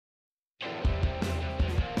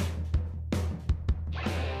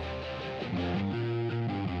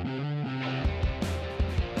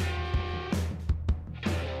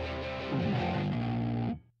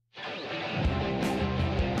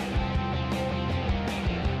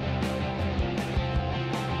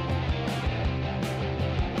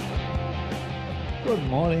Good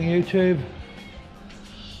morning, YouTube.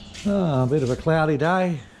 A bit of a cloudy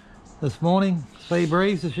day this morning. Sea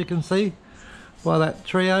breeze, as you can see by that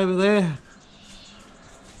tree over there.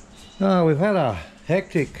 We've had a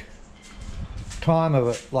hectic time of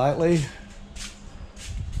it lately.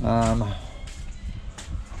 The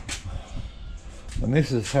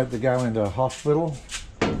missus had to go into hospital.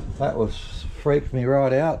 That freaked me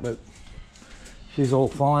right out, but she's all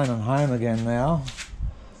fine and home again now.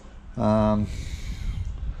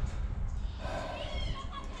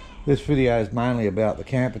 This video is mainly about the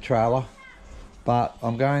camper trailer, but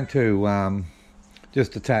I'm going to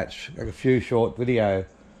just attach a few short video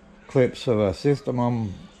clips of a system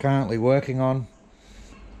I'm currently working on.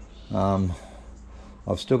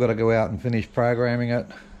 I've still got to go out and finish programming it.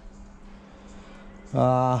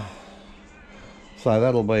 So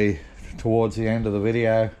that'll be towards the end of the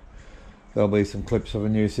video. There'll be some clips of a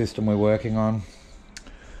new system we're working on.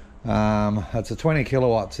 It's a 20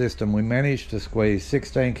 kilowatt system. We managed to squeeze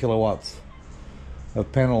 16 kilowatts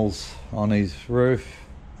of panels on his roof,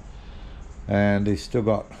 and he's still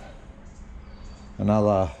got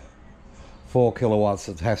another 4 kilowatts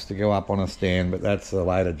that has to go up on a stand, but that's a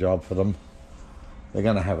later job for them. They're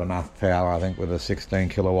going to have enough power, I think, with the 16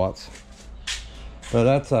 kilowatts. But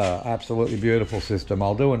that's a absolutely beautiful system.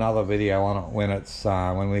 I'll do another video on it when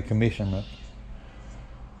we commission it.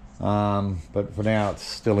 But for now it's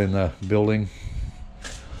still in the building.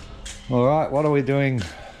 Alright, what are we doing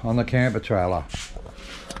on the camper trailer?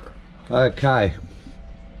 Okay,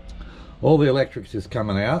 all the electrics is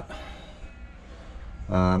coming out,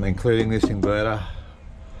 including this inverter.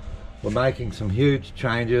 We're making some huge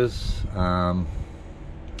changes. We're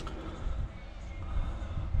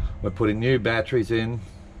putting new batteries in.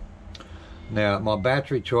 Now my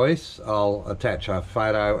battery choice, I'll attach a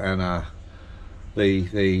photo and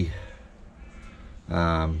the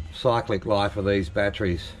cyclic life of these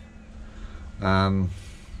batteries. I've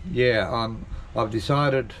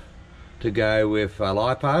decided to go with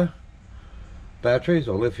LiPo batteries,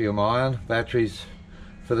 or lithium ion batteries,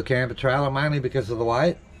 for the camper trailer, mainly because of the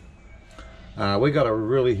weight. We got a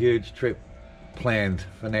really huge trip planned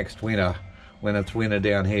for next winter. When it's winter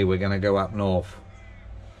down here, we're going to go up north.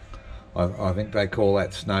 I think they call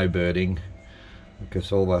that snowbirding,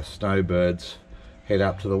 because all the snowbirds head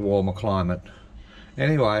up to the warmer climate.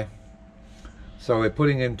 Anyway, so we're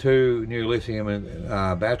putting in 2 new lithium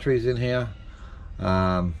batteries in here.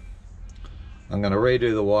 I'm going to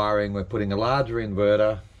redo the wiring. We're putting a larger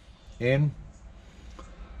inverter in.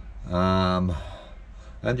 And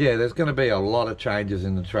yeah, there's going to be a lot of changes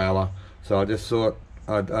in the trailer, so I just thought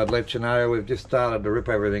I'd let you know. We've just started to rip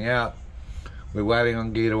everything out. We're waiting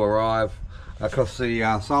on gear to arrive. Of course,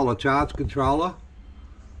 the solar charge controller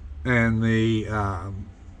and the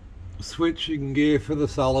switching gear for the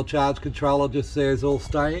solar charge controller just there is all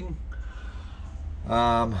staying.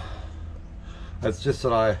 It's just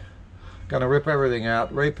that I'm going to rip everything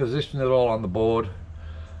out, reposition it all on the board,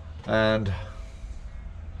 and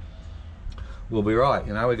we'll be right.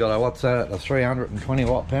 You know, we got a, what's that, a 320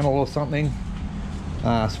 watt panel or something,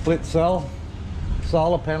 split cell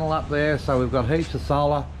solar panel up there, so we've got heaps of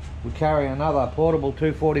solar. We carry another portable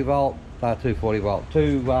 240 watt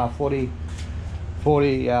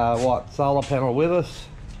solar panel with us,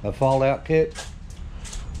 a fold out kit,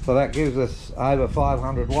 so that gives us over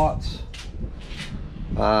 500 watts,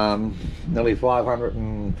 nearly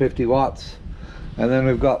 550 watts. And then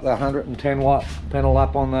we've got the 110 watt panel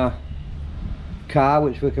up on the car,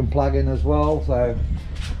 which we can plug in as well, so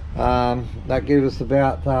that gives us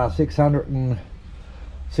about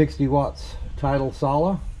 660 watts total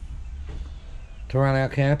solar to run our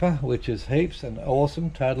camper, which is heaps and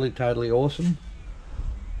awesome, totally awesome.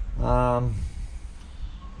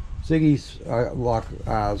 Ziggy's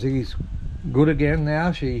Ziggy's good again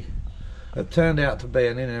now. It turned out to be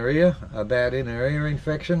a bad inner ear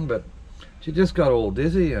infection, but she just got all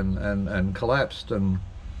dizzy and collapsed, and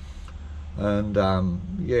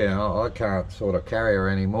yeah, I can't sort of carry her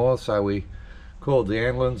anymore, so we called the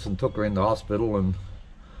ambulance and took her into hospital, and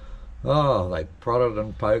they prodded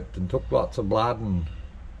and poked and took lots of blood and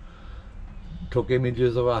took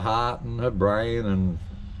images of her heart and her brain, and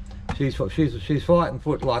she's fighting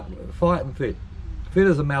fit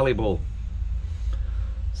as a mallee bull.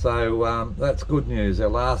 So that's good news. Our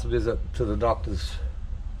last visit to the doctors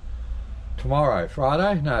tomorrow,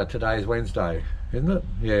 Friday? No, today's Wednesday, isn't it?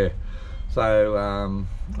 Yeah. So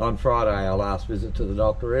on Friday our last visit to the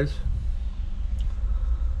doctor is.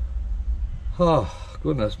 Oh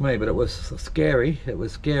goodness me, but it was scary. It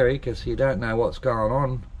was scary because you don't know what's going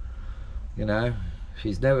on. You know,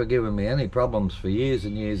 she's never given me any problems for years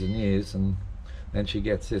and years and years, and and she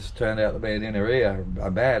gets this, turned out to be an inner ear,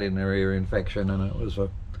 a bad inner ear infection, and it was a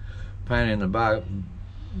pain in the butt,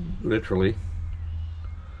 literally.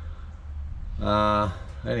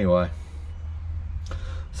 Anyway,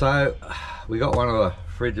 so we got one of the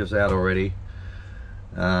fridges out already,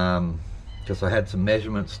 because I had some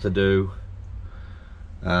measurements to do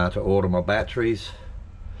to order my batteries.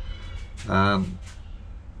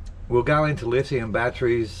 We'll go into lithium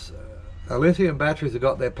batteries. Lithium batteries have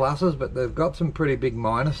got their pluses, but they've got some pretty big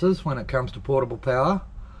minuses when it comes to portable power,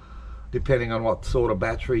 depending on what sort of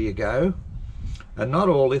battery you go. And not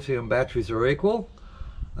all lithium batteries are equal.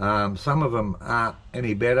 Some of them aren't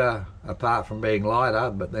any better apart from being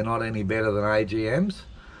lighter, but they're not any better than AGMs.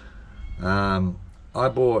 I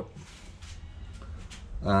bought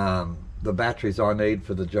the batteries I need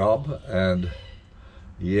for the job, and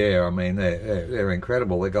yeah, I mean, they're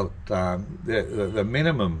incredible. They got the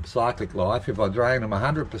minimum cyclic life. If I drain them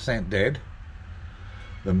 100% dead,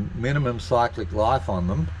 the minimum cyclic life on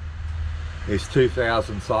them is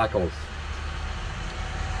 2,000 cycles.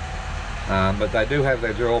 But they do have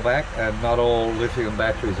their drawback, and not all lithium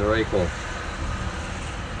batteries are equal.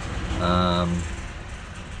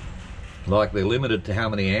 Like, they're limited to how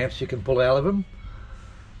many amps you can pull out of them.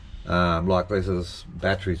 Like there's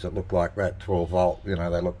batteries that look like that, 12 volt, you know,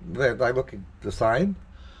 they look the same,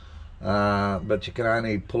 but you can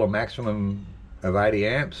only pull a maximum of 80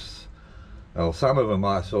 amps. Well, some of them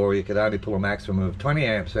I saw you could only pull a maximum of 20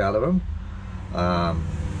 amps out of them.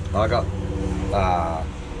 I got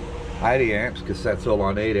 80 amps because that's all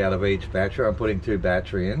I need out of each battery. I'm putting 2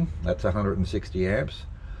 battery in, that's 160 amps.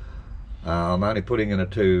 I'm only putting in a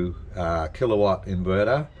 2 kilowatt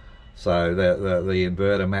inverter, so the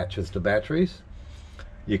inverter matches the batteries.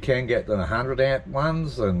 You can get the 100 amp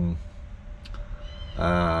ones, and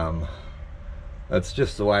it's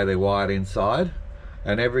just the way they're wired inside.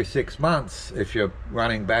 And every 6 months, if you're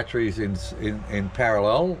running batteries in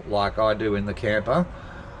parallel, like I do in the camper,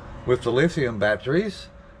 with the lithium batteries,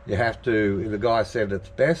 you have to, the guy said it's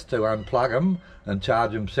best to unplug them and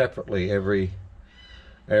charge them separately every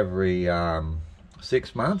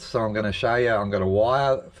 6 months. So I'm going to show you, I'm going to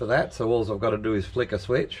wire for that, so all I've got to do is flick a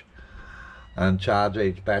switch and charge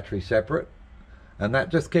each battery separate, and that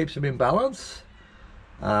just keeps them in balance.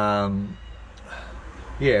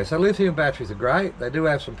 Yeah, so lithium batteries are great. They do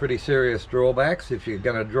have some pretty serious drawbacks. If you're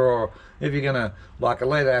going to, like a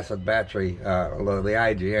lead acid battery, the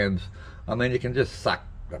AGMs, I mean, you can just suck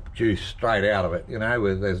the juice straight out of it, you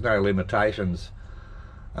know, there's no limitations,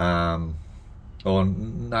 or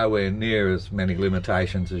nowhere near as many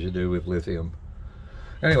limitations as you do with lithium.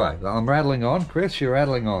 Anyway, I'm rattling on. Chris, you're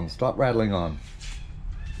rattling on. Stop rattling on.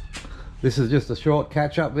 This is just a short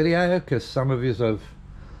catch-up video, because some of you have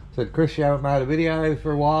said, Chris, you haven't made a video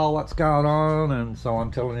for a while, what's going on? And so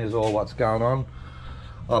I'm telling you all what's going on.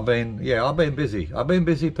 I've been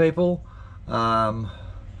busy, people.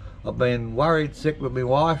 I've been worried sick with my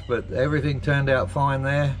wife, but everything turned out fine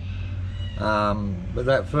there. But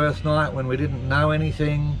that first night when we didn't know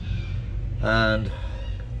anything, and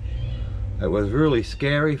it was really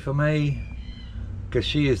scary for me, because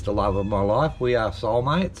she is the love of my life. We are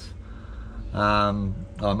soulmates.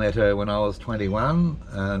 I met her when I was 21,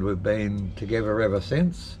 and we've been together ever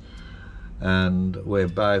since, and we're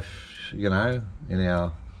both, you know, in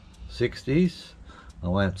our 60s. I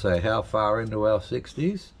won't say how far into our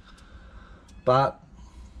 60s, but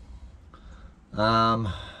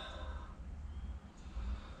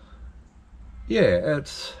yeah,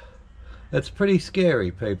 it's pretty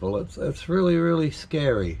scary, people. It's really, really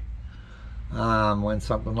scary when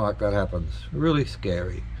something like that happens. Really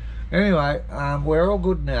scary. Anyway, we're all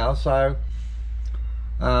good now, so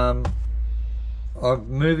I'm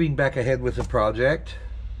moving back ahead with the project,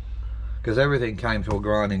 because everything came to a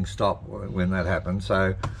grinding stop when that happened.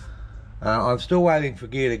 So I'm still waiting for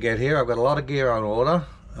gear to get here. I've got a lot of gear on order.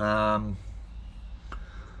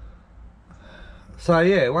 So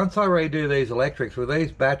yeah, once I redo these electrics with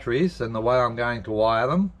these batteries and the way I'm going to wire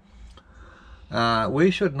them,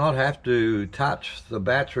 we should not have to touch the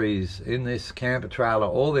batteries in this camper trailer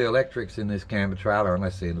or the electrics in this camper trailer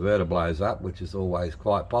unless the inverter blows up, which is always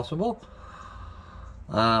quite possible,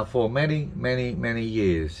 for many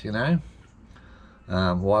years, you know.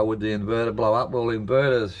 Why would the inverter blow up? Well,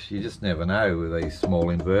 inverters, you just never know with these small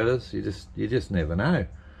inverters. You just never know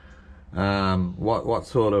what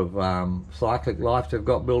sort of cyclic life they've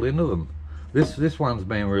got built into them. This one's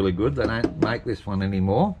been really good. They don't make this one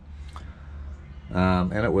anymore,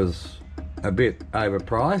 and it was a bit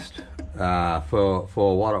overpriced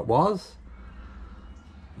for what it was.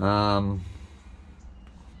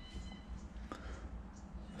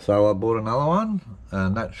 So I bought another one,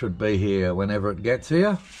 and that should be here whenever it gets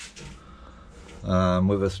here.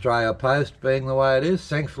 With Australia Post being the way it is,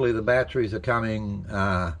 thankfully the batteries are coming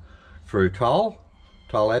through Toll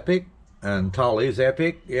Epic, and Toll is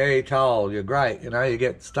epic. Yeah, Toll, you're great. You know, you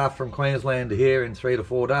get stuff from Queensland to here in 3 to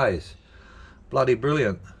 4 days. Bloody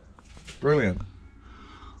brilliant. Brilliant.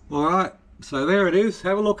 Alright, so there it is.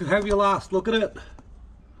 Have a look, have your last look at it.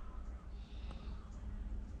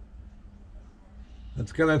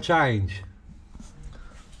 It's going to change.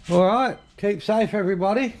 Alright, keep safe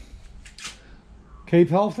everybody. Keep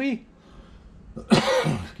healthy.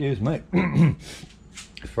 Excuse me.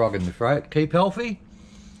 Frog in the throat. Keep healthy.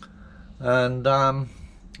 And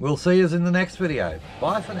we'll see you in the next video.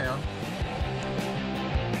 Bye for now.